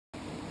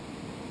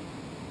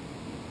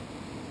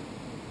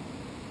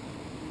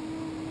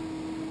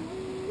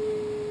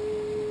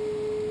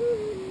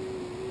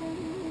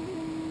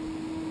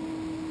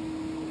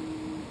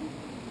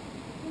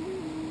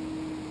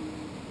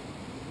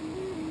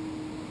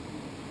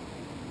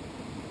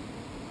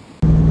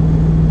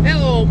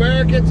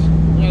Americans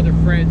and other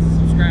friends and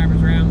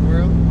subscribers around the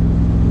world.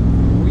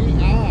 We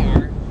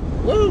are,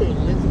 woo,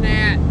 listen to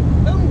that.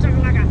 Boom,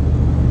 chakalaka.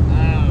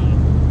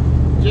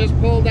 Just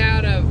pulled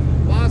out of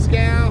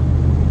Moscow.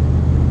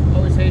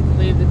 Always hate to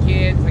leave the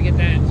kids. I get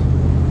that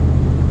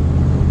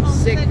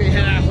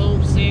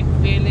homesick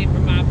feeling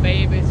for my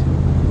babies.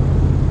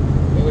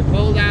 But we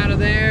pulled out of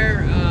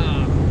there.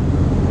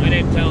 I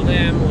didn't tell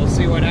them. We'll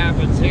see what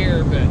happens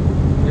here, but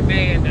we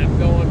may end up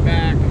going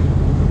back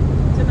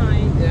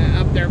tonight.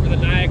 Yeah, up there for the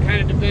night. It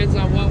kind of depends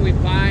on what we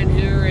find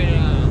here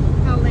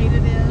and how late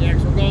it is. Yeah,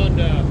 because we're going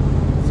to.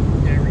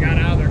 Yeah, we got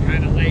out there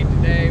kind of late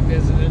today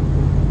visiting,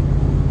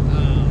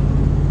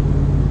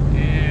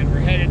 and we're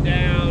headed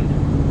down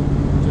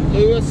to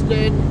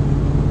Lewiston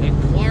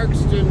and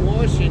Clarkston,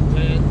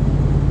 Washington.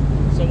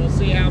 So we'll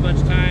see how much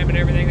time and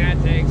everything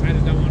that takes. I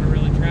just don't want to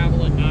really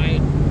travel at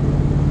night.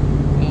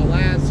 All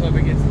that. So if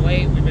it gets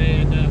late, we may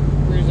end up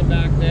cruising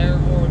back there,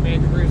 or we may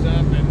cruise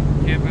up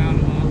and camp out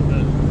along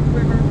the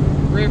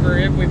river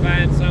if we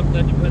find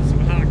something to put some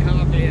hot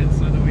coffee in,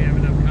 so that we have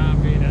enough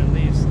coffee to at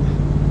least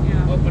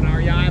open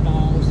our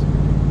eyeballs.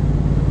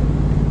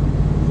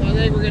 So I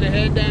think we're gonna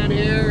head down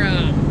here.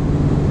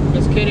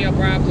 Miss Kitty will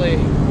probably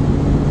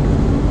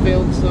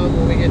film some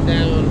when we get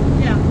down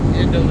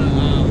into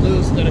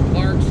Lewiston and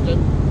Clarkston,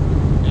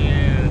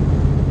 and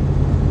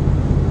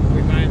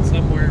we find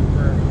somewhere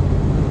for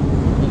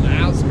on the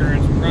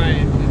outskirts. Probably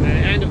at the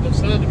end of the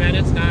sun. Man,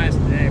 it's nice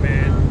today,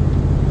 man.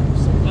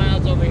 Some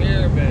clouds over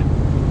here, but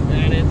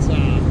man, it's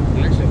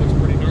actually looks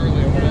pretty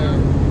gnarly over there.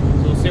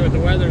 So we'll see what the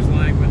weather's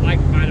like. But I'd like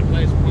to find a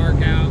place to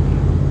park out,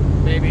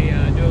 and maybe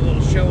do a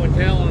little show and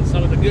tell on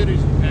some of the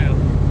goodies we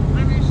found.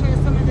 I'm going to show you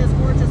some of this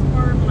gorgeous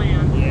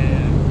farmland. Yeah.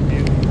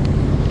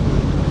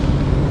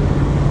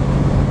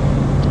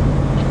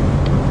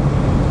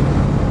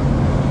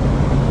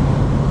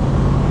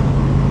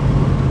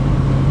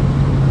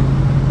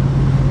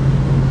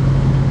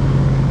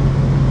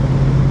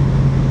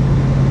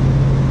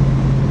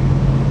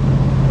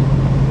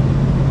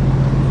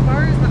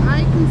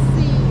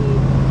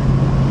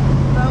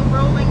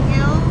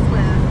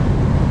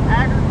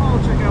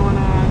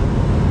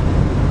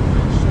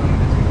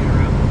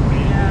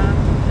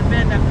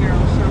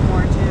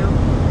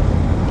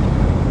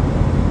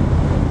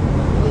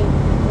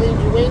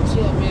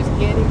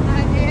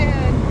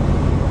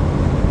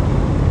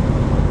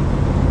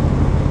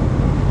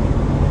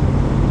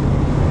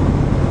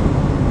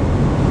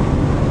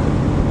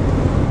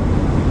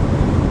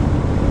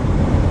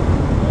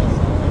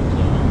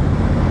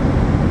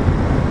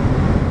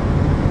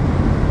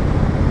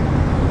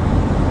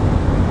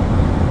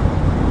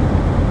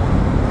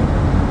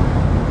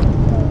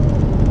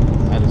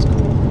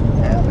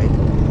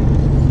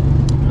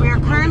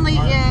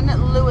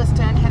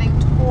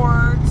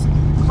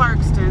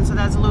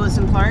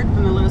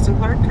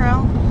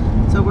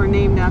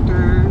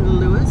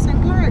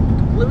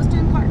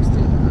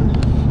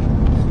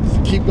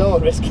 Keep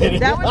going, Miss Kitty.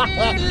 That would be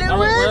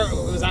Lewis.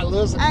 Was that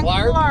Lewis and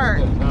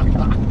Clark?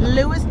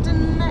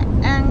 Lewiston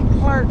and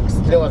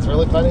Clarkston. You know what's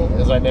really funny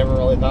is I never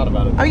really thought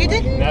about it. Oh, you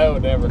didn't? No,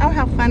 never. Oh,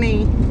 how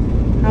funny.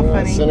 How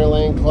funny. Center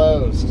lane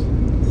closed. So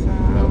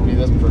that would be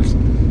this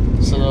person.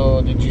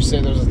 So, did you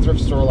say there's a thrift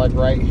store like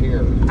right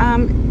here?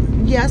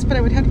 Yes, but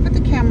I would have to put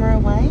the camera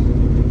away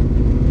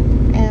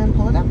and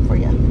pull it up for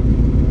you.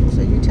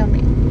 So you tell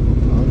me.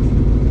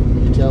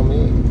 You tell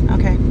me.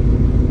 Okay.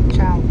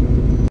 Ciao.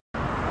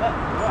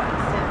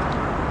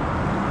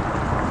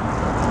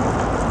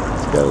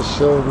 Gotta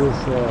show this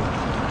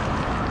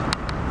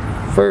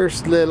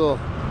first little.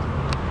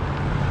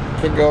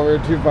 Can't go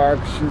over too far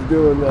because she's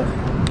doing the.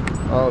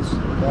 Oh,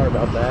 sorry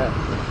about that.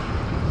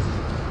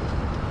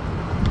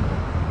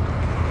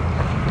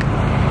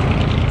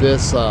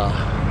 This it's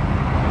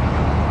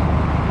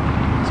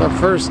our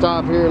first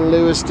stop here in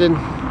Lewiston. So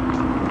I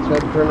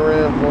had to turn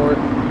around for it.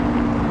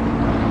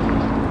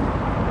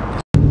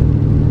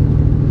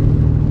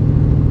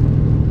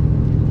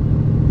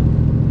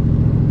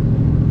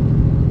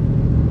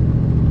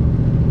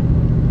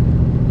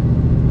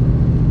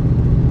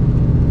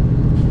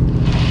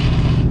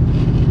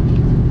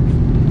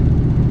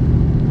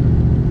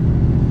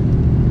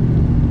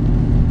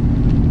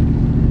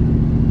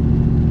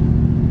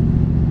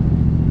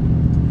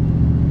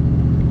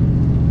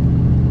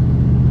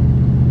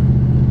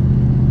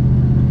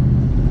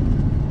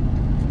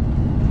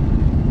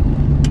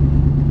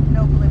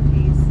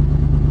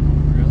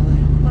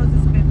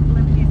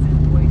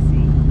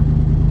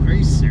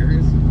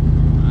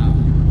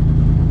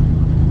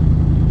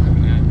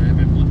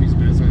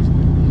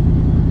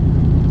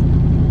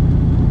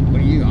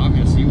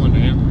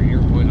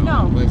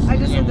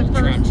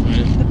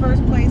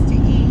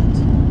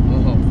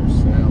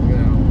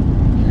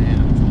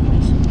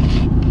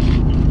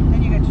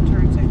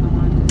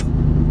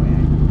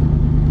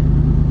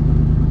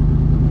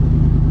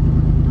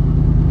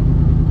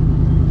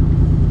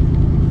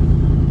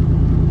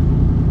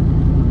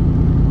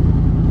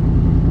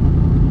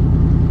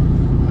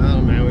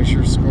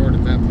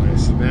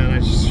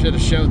 Should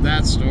have showed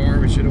that store.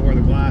 We should have worn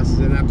the glasses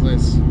in that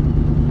place.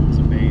 It's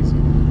amazing.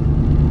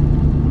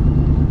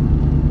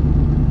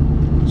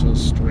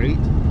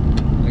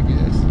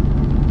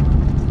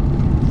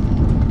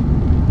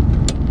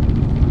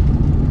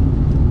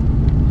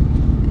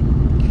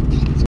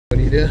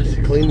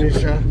 What? Cleaning your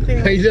truck?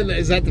 Are you doing that?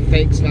 Is that the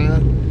fake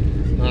smile?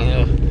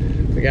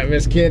 We got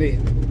Miss Kitty.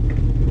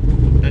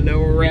 I know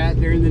where we're at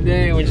during the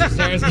day when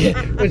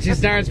she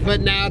starts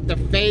putting out the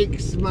fake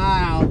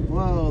smile.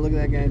 Whoa, look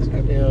at that guy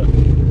jumping out.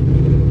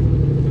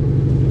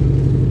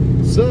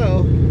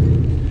 So,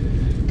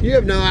 you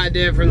have no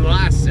idea from the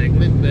last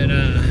segment, but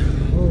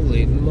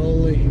holy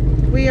moly.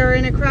 We are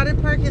in a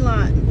crowded parking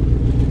lot.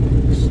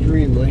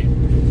 Extremely.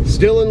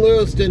 Still in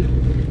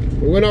Lewiston.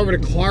 We went over to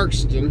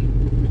Clarkston.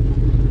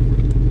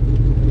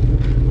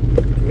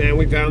 Man,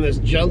 we found this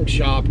junk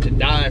shop to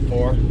die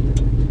for.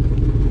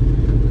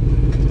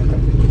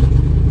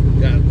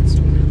 Got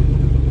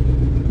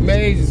some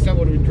amazing stuff.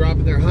 What are we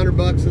dropping there?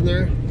 $100 in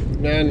there?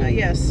 And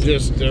yes.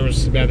 Just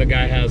the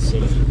guy has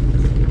some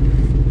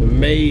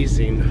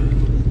amazing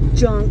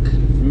junk.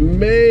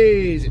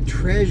 Amazing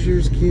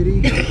treasures,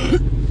 Kitty.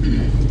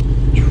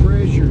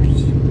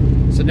 Treasures.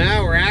 So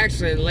now we're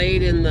actually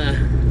late in the.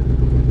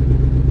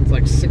 It's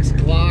like 6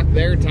 o'clock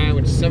their time,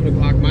 which is 7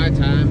 o'clock my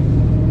time.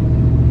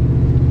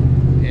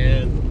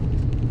 And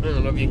I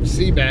don't know if you can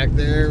see back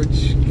there,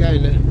 which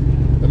kind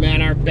of. But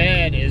man, our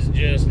bed is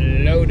just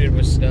loaded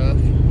with stuff.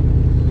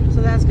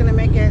 So that's gonna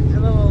make it a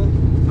little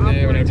awkward.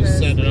 Yeah, we'd have to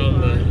set it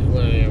on the.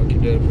 Well, yeah, we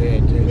could do it if we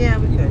had to. Yeah,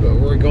 we could. But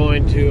we're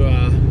going to.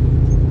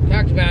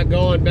 Talked about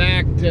going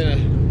back to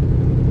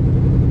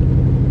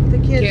the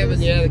kids.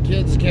 Kevin, yeah, the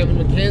kids, Kevin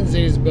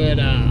McKenzie's, but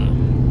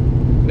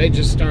they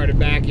just started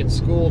back in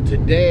school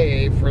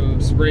today from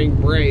spring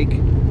break,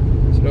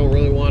 so don't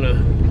really want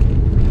to.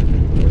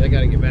 They got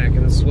to get back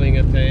in the swing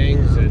of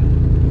things,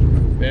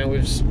 and man,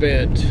 we've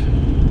spent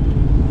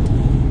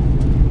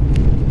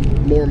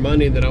more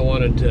money than I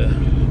wanted to.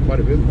 Quite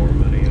a bit more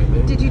money, I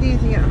think. Did you do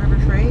anything at Harbor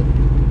Freight?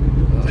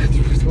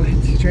 What?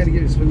 You trying to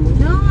get me to spend more?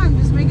 No, I'm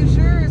just making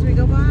sure as we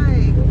go by.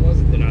 What was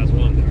it that I was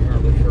wanting to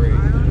Harbor Freight?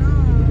 I don't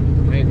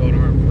know. I ain't going to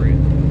Harbor Freight.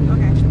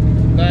 Okay.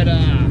 But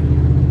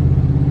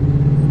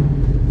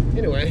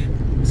anyway,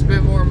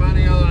 spent more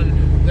money on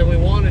than we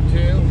wanted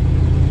to.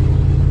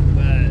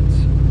 But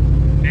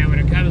man, when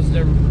it comes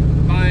to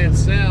buy and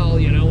sell,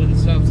 you know, when the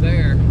stuff's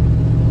there,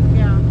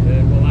 yeah,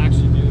 it will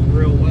actually do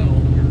real well.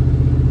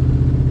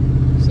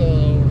 So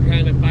we're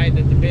kind of biting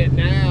at the bit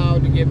now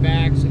to get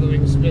back so that we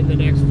can spend the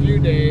next few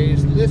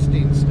days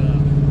listing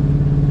stuff.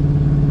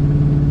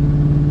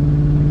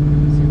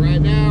 So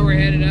right now we're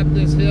headed up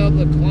this hill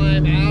to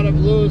climb out of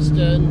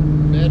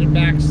Lewiston, headed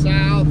back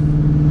south,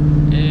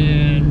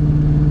 and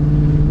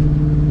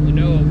we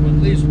know of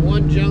at least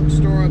one junk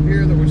store up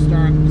here that we're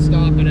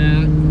stopping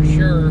at for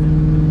sure.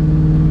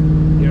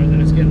 You know, then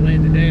it's getting late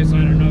in the day, so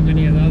I don't know if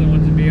any of the other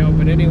ones would be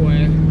open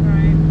anyway.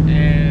 Right.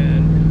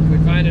 And if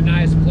we find a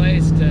nice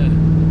place to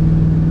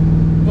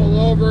pull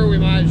over, we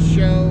might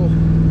show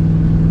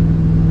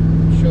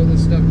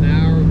this stuff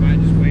now, or we might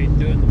just wait and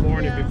do it in the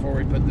morning before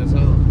we put this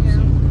on. Yeah. So,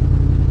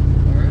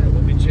 all right,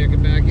 we'll be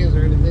checking back in. Is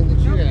there anything that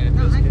you had?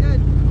 No, I'm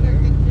good.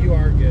 You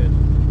are good.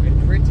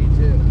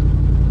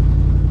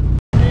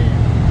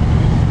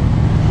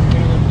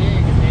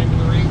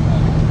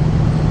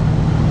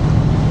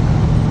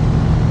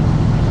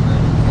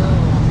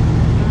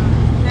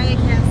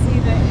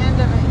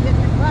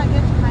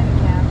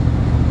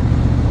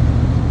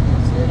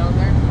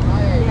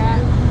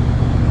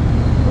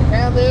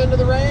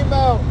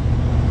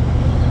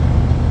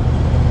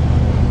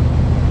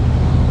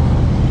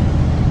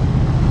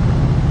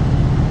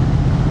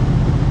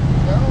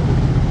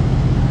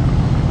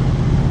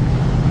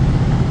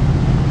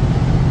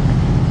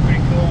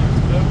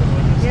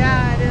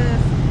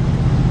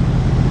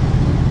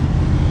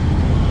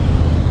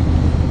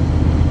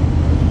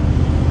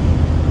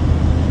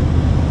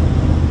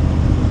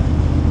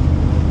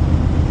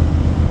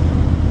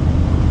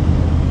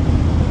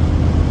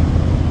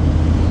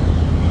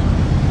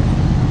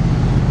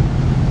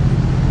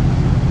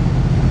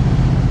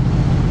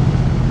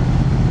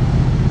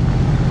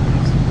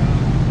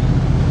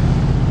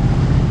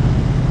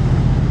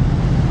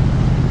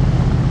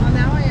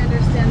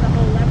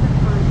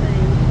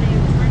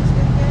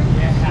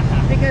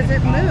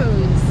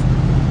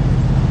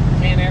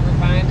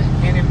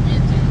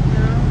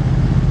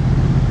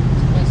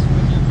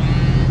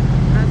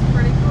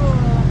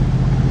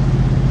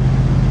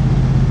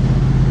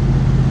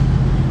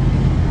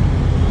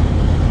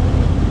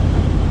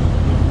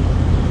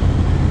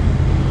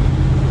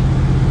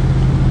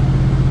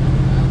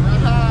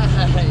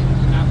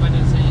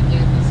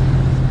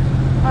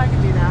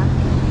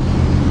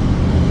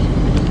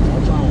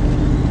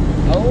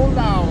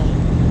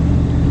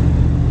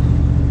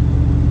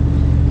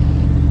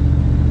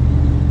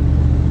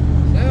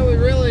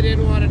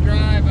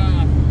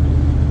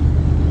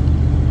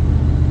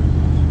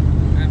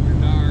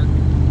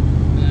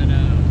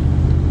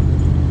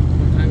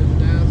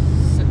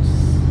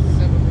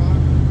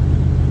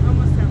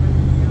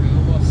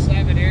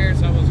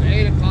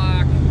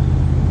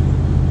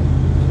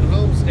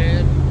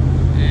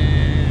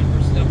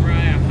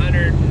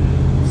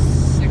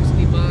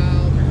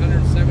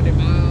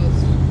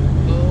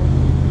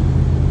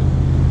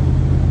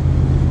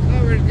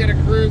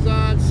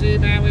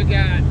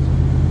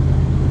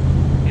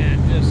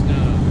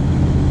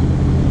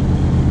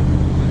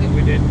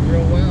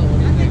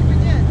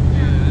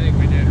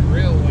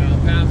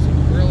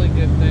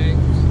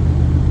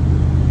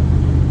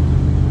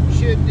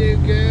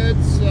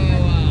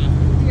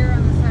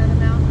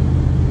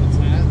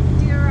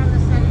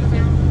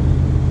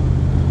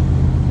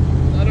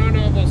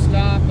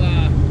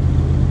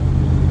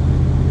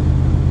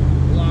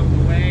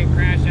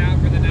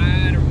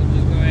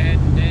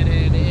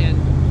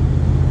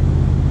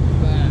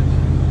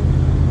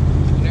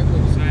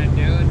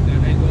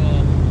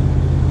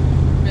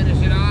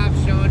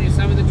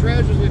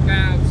 treasures we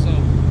found, so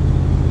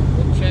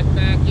we'll check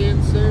back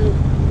in soon.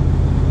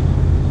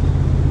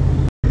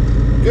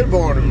 Good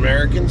morning,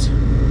 Americans.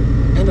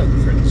 And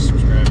other friends and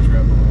subscribers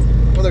around the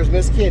world. Well, there's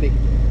Miss Kitty.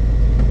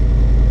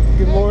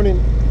 Good morning.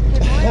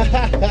 Good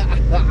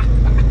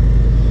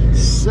morning.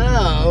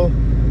 So,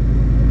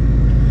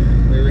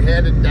 we were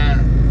headed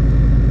back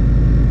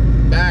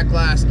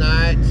last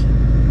night,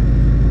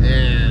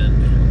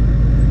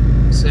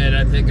 and said,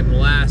 I think in the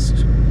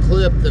last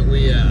clip that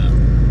we,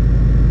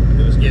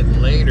 it was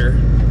getting later,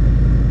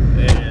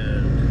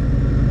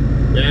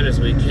 and then as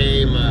we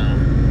came, I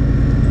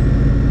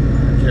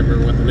can't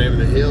remember what the name of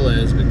the hill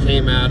is, but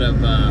came out of,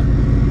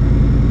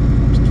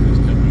 she's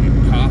coming to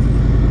get coffee.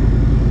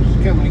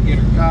 She's coming to get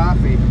her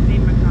coffee.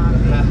 Need my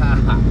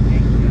coffee.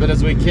 But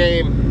as we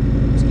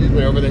came, excuse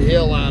me, over the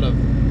hill out of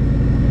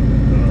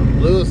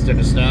Lewiston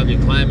and stuff, you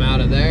climb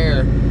out of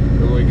there,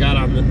 and we got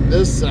on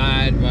this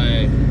side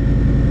by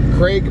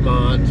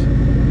Craigmont,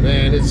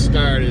 man, it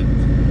started,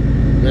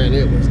 man,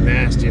 it was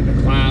nasty. And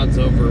the clouds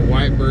over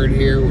Whitebird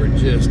here were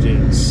just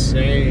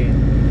insane.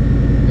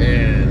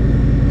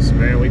 And so,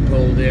 man, we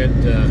pulled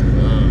into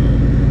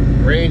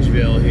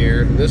Grangeville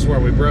here. This is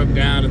where we broke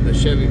down in the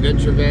Chevy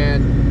Venture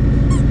van,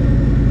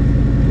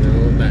 you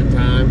know, at that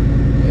time.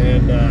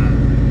 And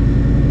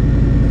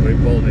we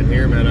pulled in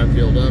here, man, I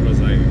feel dumb. I was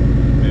like,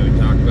 man, we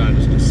talked about it,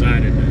 just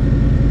decided to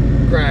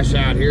crash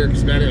out here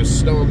because, man, it was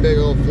snowing big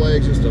old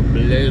flakes, just a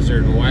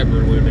blizzard, and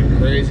Whitebird would have been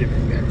crazy.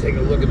 Man, take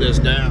a look at this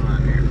down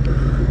out here.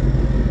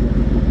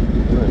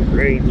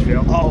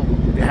 Grangeville. Oh,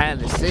 behind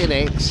the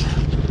Cynics.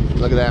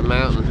 Look at that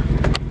mountain.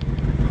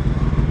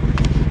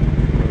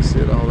 You see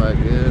it all that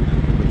good.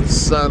 But the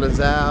sun is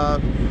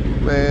out,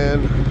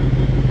 man.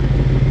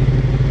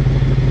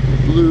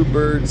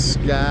 Bluebird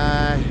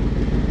sky.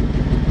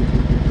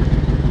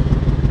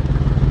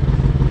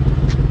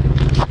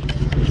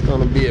 It's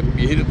gonna be a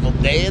beautiful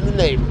day in the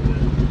neighborhood.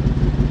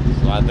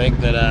 So I think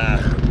that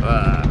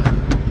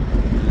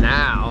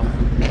now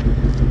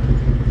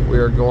we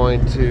are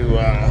going to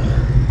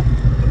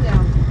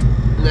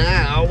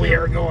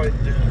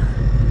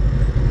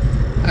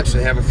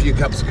actually have a few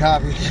cups of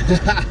coffee.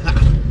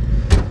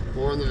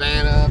 Warm the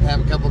van up, have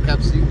a couple of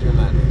cups. You can turn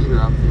that heater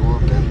off if you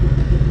want, man.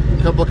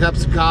 A couple of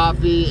cups of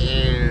coffee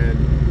and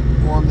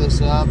warm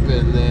this up,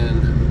 and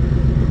then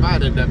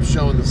might end up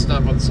showing the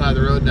stuff on the side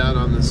of the road down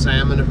on the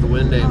salmon if the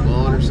wind ain't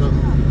blowing or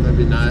something. That'd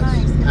be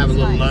nice. Have a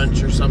little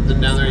lunch or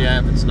something down there, yeah,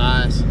 if it's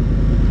nice.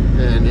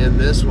 And in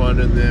this one,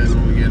 and then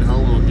when we get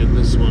home, we'll get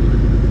this one.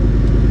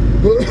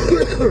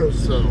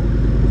 So,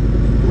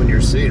 when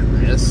you're seeing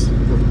this,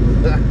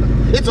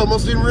 it's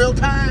almost in real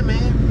time,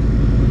 man.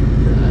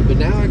 But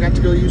now I got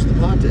to go use the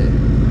pate.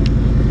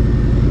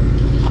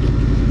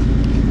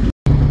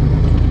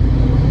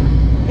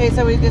 Okay,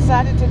 so we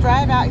decided to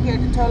drive out here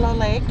to Tolo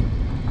Lake.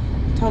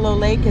 Tolo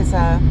Lake is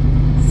a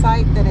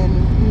site that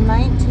in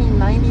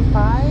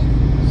 1995,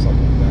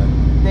 Something like that.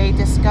 they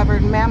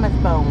discovered mammoth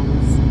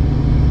bones.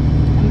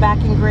 And back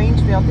in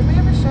Grangeville, did we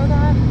ever show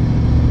that?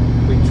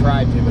 We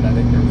tried to, but I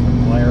think there was a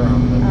glare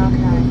on the.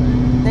 Okay.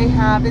 They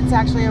have, it's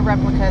actually a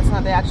replica, it's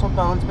not the actual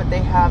bones, but they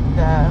have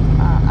the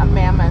a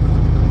mammoth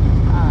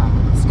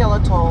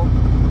skeletal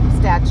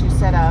statue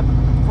set up,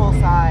 full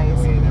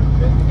size,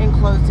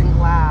 enclosed in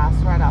glass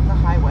right off the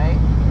highway.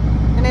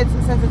 And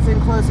since it's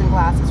enclosed in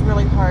glass, it's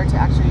really hard to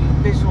actually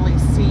visually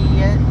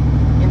see it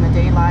in the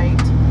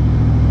daylight.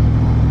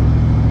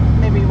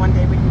 Maybe one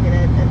day we can get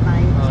it at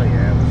night. Oh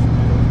yeah, we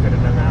could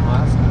have done that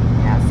last time.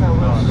 Yeah, so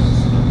we'll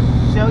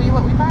show you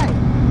what we find.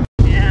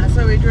 Yeah,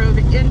 so we drove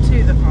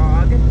into the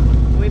fog.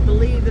 We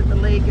believe that the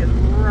lake is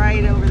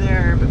right over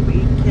there, but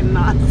we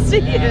cannot see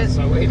it.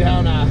 So we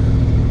don't,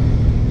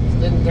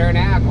 didn't turn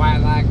out quite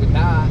like we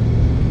thought.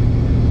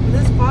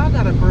 This fog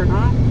ought to burn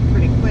off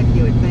pretty quick,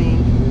 you would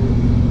think.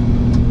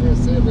 We'll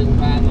see if we can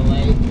find the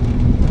lake.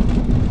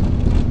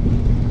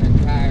 That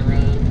Kai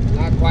run.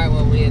 Not quite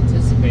what we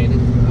anticipated.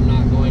 I'm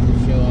not going to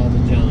show all the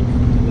junk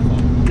in the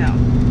fog. No.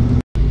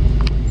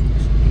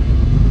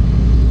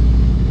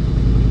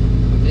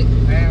 I think we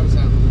found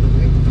something.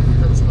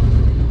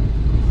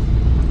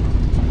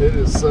 It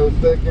is so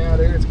thick out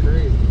here, it's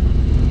crazy.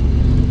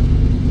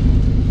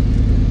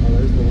 Oh,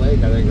 there's the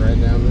lake, I think, right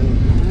down there.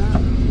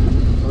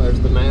 Yeah. Oh, there's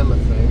the mammoth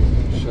thing.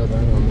 Show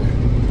that on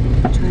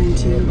there. Trying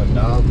to. My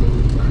dog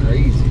was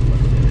crazy.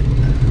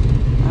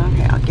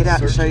 Okay, I'll get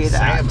out and show you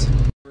that.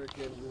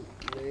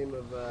 Name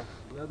of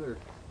another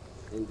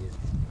Indian.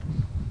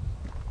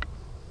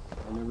 I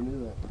never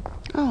knew that.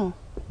 Oh.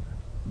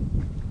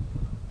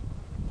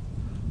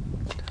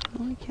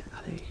 Oh, I can't.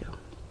 Oh, there you go.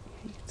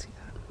 You can see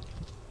that.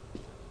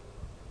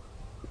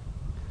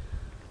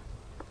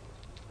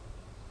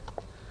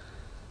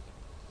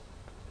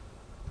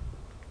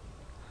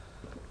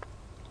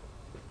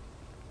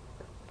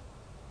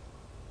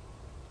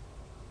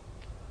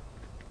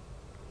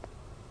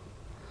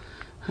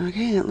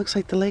 Okay, it looks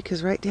like the lake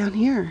is right down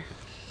here.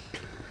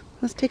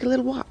 Let's take a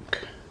little walk.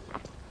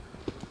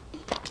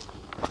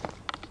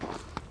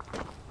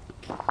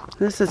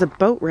 This is a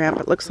boat ramp,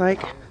 it looks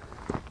like.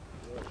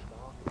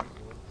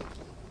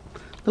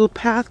 Little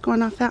path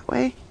going off that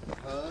way.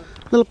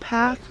 Little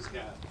path.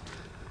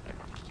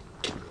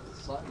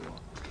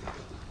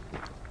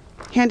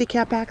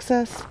 Handicap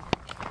access.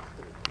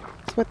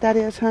 That's what that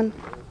is, hon.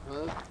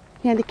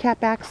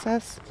 Handicap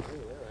access.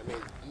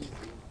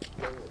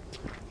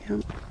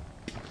 Yep.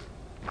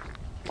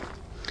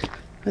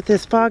 With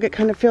this fog, it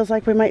kind of feels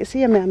like we might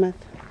see a mammoth.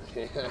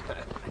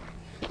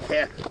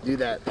 Yeah, do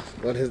that.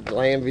 What is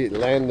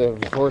land of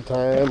before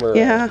time or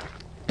yeah,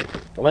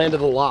 land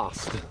of the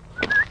lost?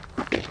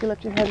 You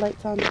left your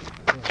headlights on.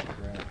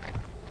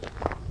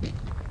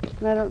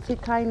 And I don't see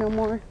Kai no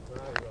more.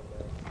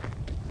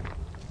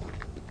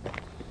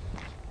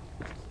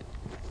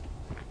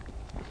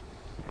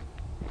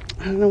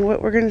 I don't know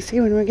what we're gonna see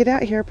when we get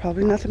out here.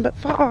 Probably nothing but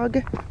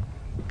fog.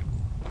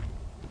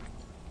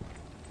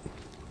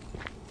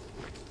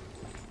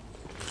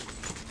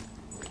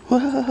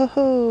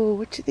 Whoa,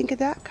 what you think of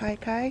that,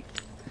 Kai?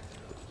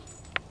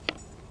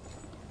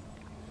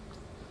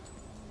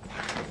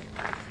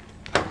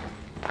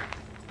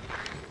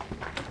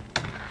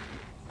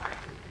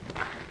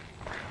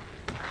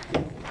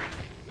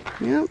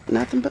 Yep,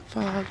 nothing but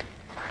fog.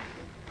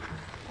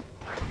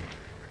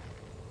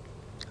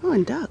 Oh,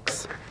 and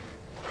ducks.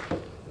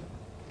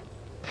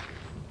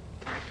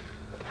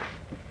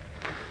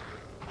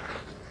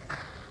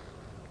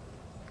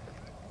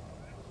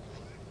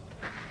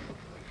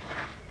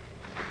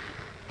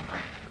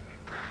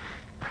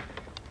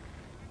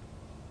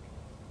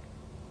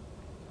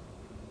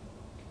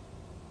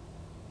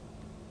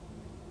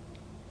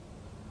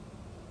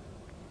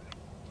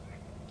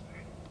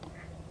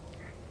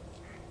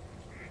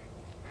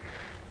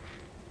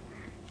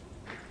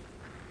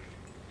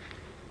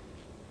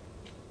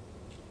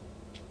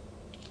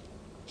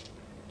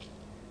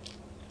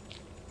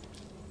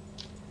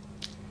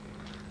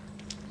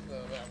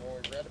 When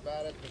we read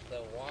about it, that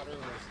the water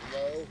was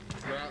low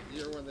throughout the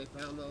year when they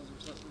found those or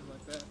something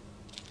like that.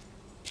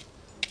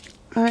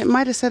 It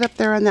might have said up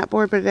there on that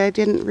board, but I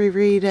didn't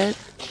reread it.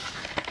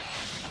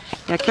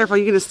 Yeah, careful,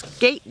 you're gonna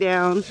skate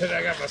down. Dude,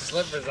 I got my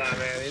slippers on,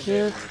 man. These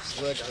days are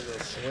slick. I'm going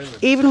swimming.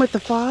 Even with the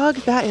fog,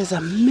 that is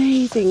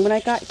amazing. When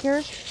I got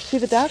here, see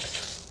the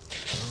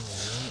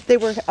ducks? They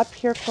were up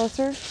here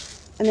closer,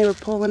 and they were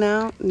pulling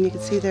out, and you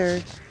could see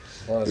their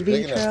well, it's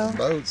big enough for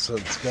boats, so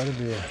it's got to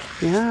be a...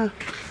 Yeah.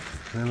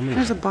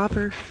 There's a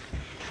bobber.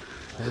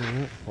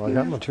 Well, I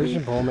got my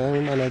fishing pole, man.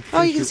 We might have to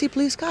oh, you can see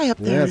blue sky up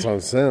there. Yeah, that's what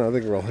I'm saying. I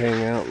think we'll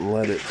hang out and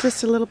let it...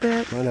 Just a little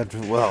bit. Might have to,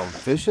 well,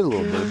 fish it a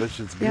little bit, but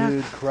it's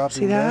good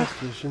crappie bass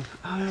fishing.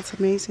 Oh, that's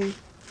amazing.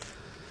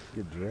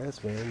 Get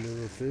dressed, man. Do a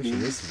little fishing.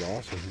 This is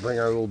awesome. Bring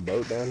our little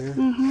boat down here.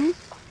 Mm-hmm.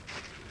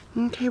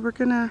 Okay, we're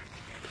gonna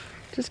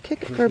just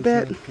kick it for a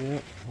bit. Yeah,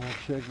 we'll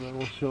check that.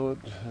 We'll show it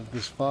if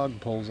this fog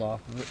pulls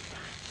off of it.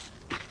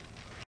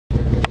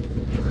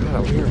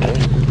 Out here, man.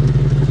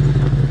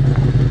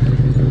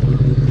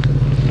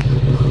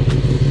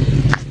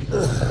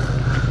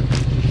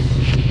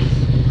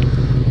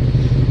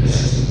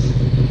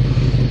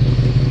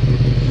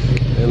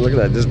 And look at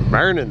that, just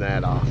burning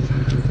that off.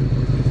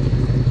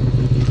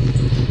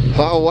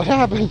 Oh, what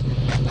happened?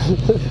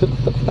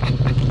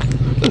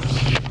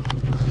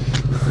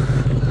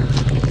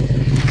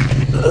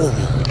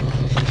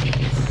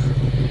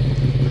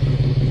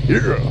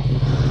 Yeah.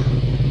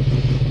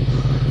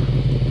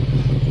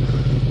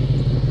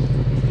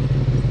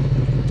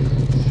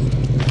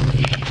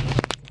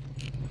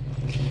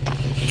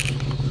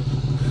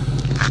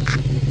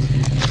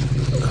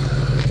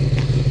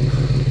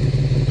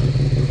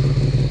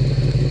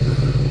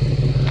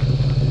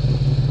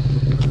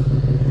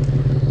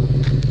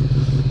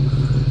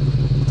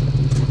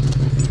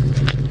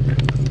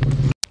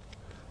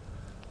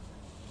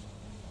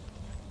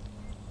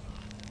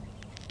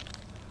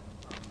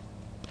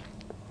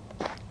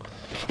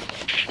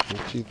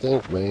 What you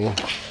think, man?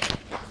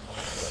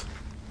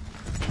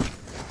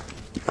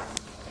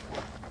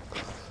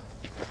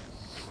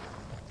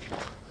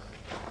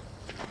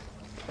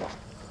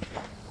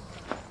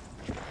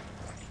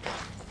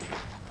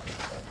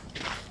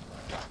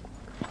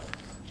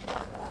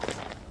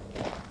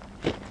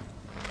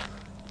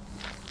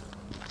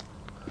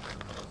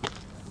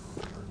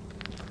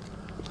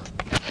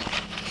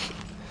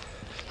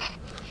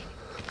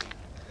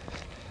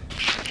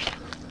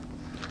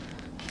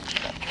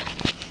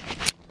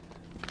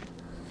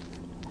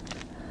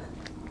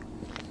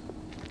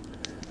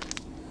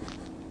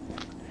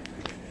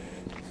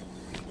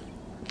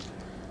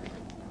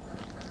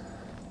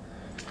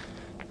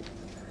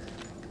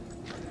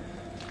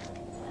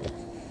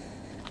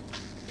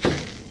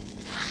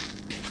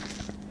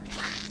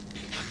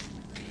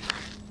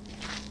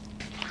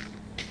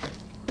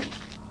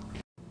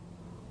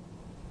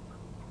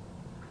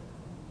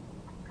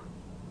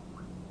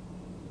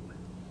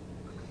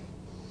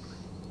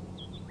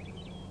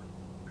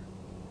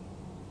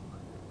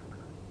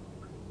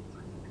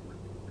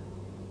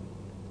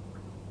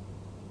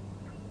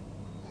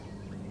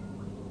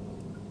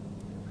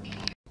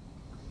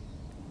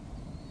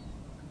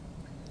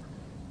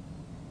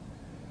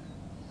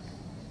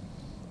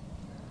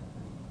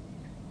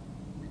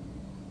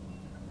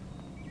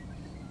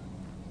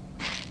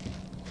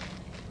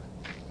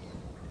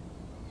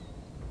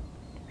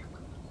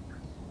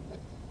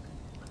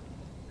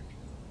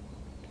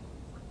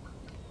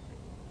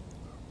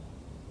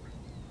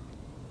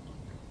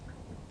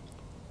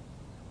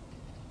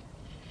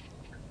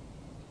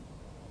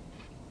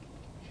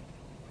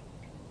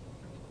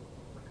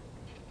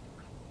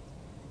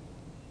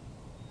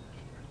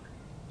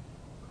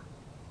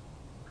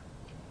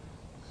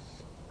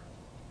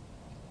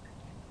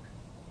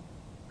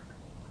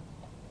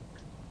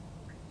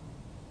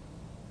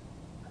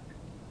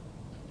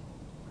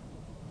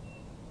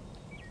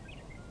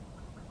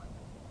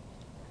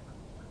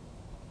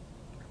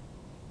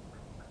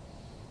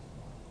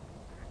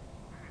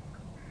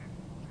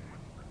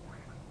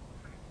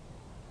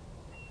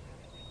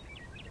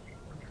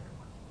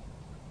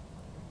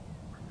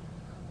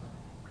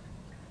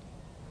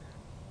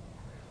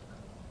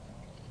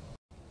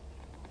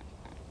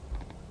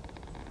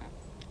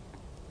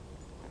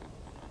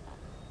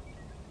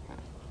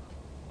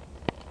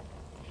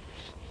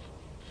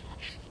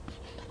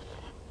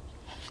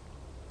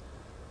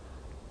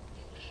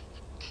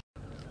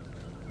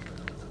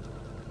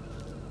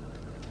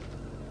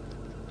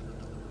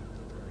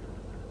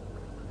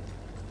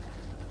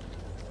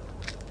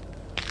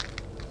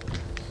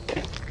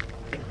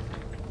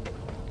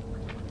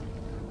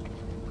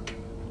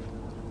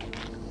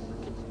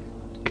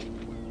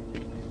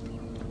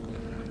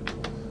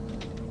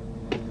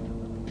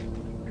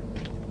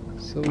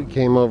 So we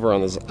came over on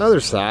this other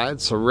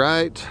side, so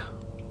right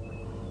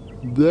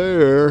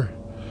there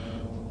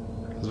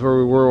is where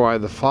we were while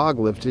the fog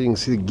lifted. You can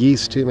see the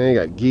geese too, man. You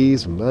got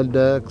geese, mud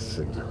ducks,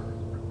 and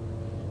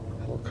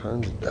all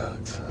kinds of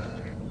ducks.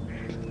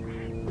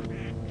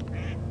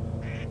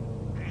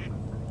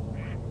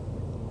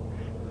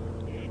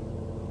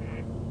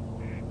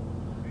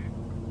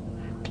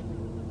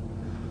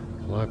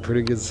 Well, a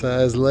pretty good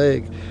sized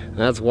lake. And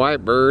that's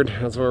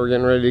Whitebird. That's where we're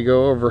getting ready to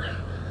go over.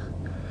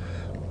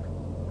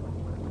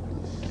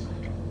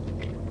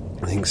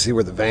 You can see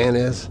where the van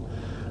is.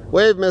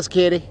 Wave, Miss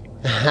Kitty.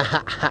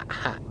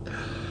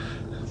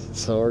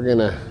 So we're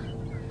gonna,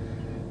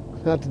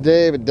 not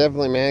today, but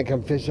definitely, man,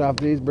 come fish off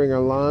these, bring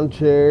our lawn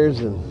chairs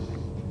and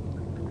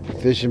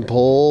fishing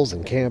poles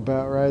and camp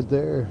out right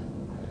there.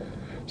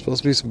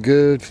 Supposed to be some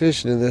good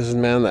fishing in this, and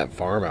man, that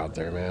farm out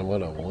there, man,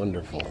 what a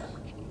wonderful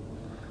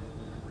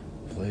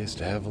place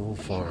to have a little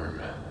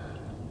farm.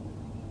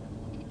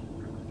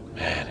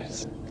 Man,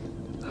 it's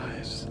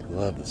nice.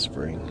 Love the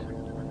spring.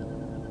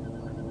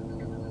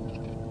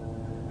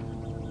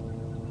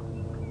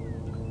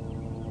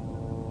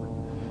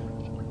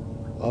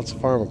 Lots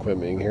of farm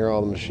equipment. You can hear all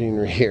the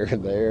machinery here,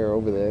 there,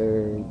 over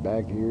there,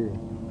 back here.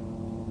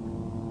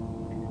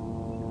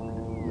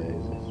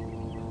 Amazing.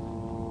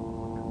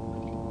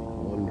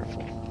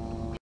 Wonderful.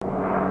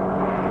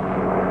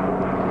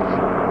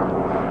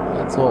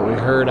 That's what we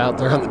heard out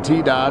there on the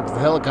T-Dock, the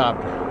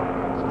helicopter.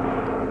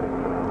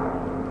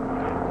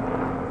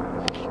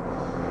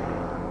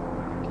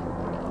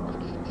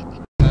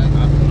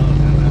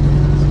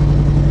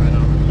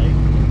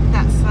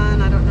 That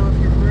sun, I don't know if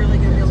you're really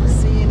going to be able to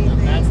see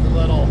anything. That's the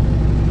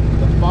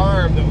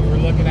farm that we were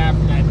looking at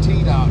from that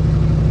T-Dock.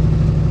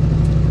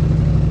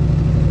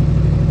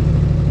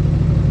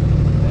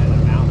 And the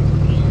mountains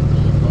are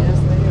beautiful. Yes,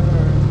 they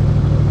are.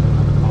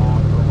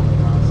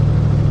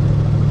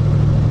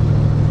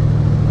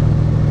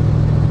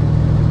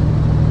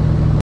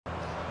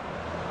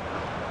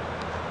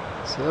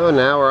 So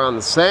now we're on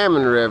the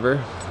Salmon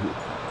River,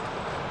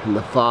 and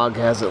the fog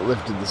hasn't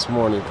lifted this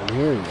morning from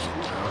here yet.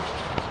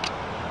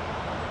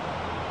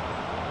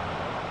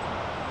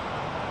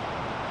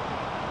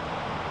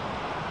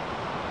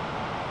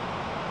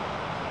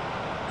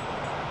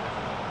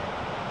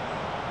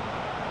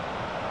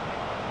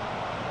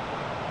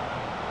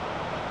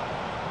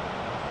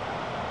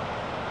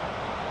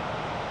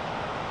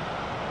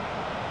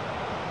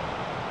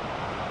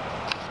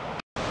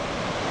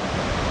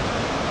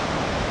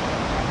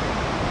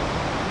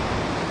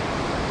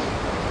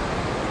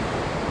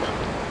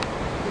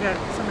 We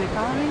got somebody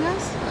following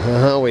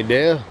us? We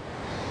do.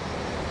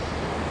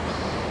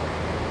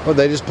 Oh,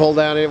 they just pulled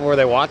down in. Were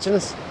they watching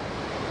us?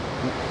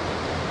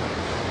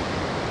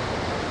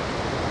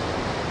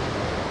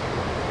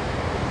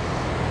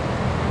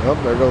 Oh,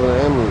 there goes an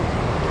ambulance.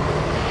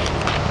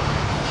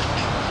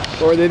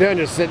 What were they doing?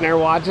 Just sitting there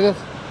watching us?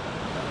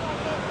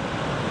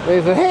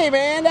 They said, "Hey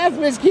man, that's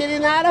Miss Kitty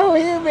and Idaho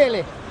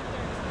Hillbilly."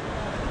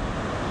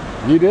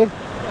 You did?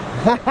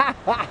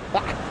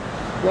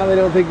 Now they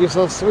don't think you're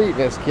so sweet,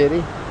 Miss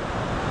Kitty.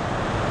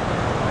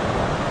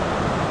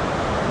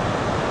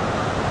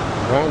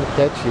 I'm trying to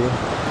catch you.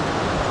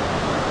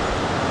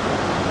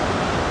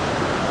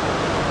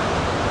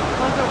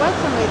 Well, if it was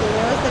somebody they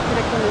knew us, they could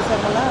have come and said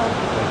hello.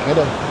 They could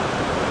have.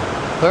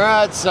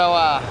 Alright, so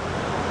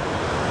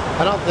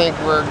I don't think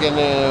we're going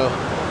to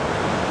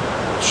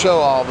show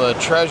all the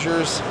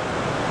treasures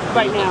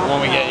Right now.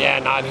 when we get, yeah,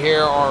 not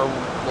here, or,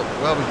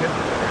 well, we could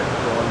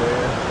go on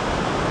there.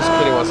 Miss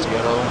Kitty wants to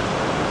get home.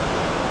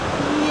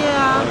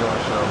 Yeah. What do you want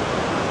to show them?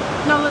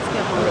 No, let's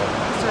get home. Okay.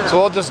 Let's So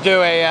we'll just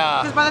do a...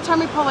 because by the time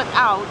we pull it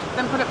out,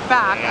 then put it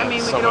back, yeah, I mean,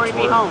 we so could already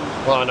much be work. home.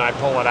 Well, and I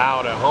pull it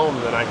out at home,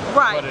 then I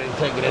Right. put it and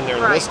take it in there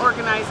and Right, list it.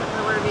 organize it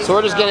for where it needs So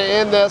we're to just go. going to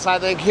end this, I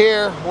think,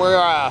 here.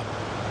 We're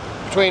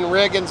between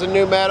Riggins and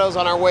New Meadows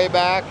on our way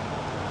back.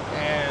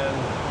 And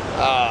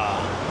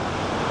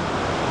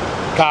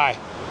Kai,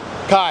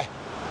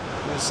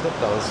 you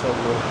slipped on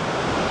something.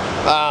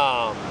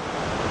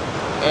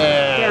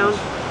 And Down.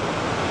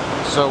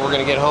 so we're going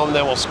to get home,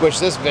 then we'll squish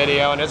this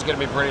video, and it's going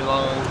to be pretty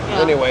long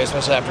anyway,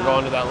 especially after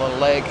going to that little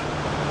lake.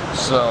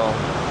 So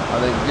I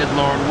think, good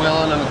Lord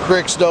willing, and the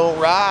creeks don't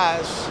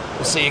rise.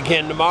 We'll see you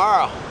again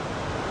tomorrow.